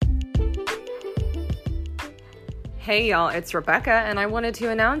Hey y'all, it's Rebecca, and I wanted to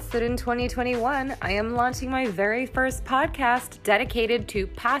announce that in 2021, I am launching my very first podcast dedicated to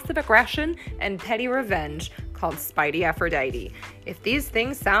passive aggression and petty revenge called Spidey Aphrodite. If these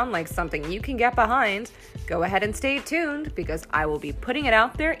things sound like something you can get behind, go ahead and stay tuned because I will be putting it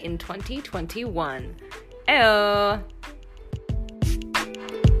out there in 2021. Ew.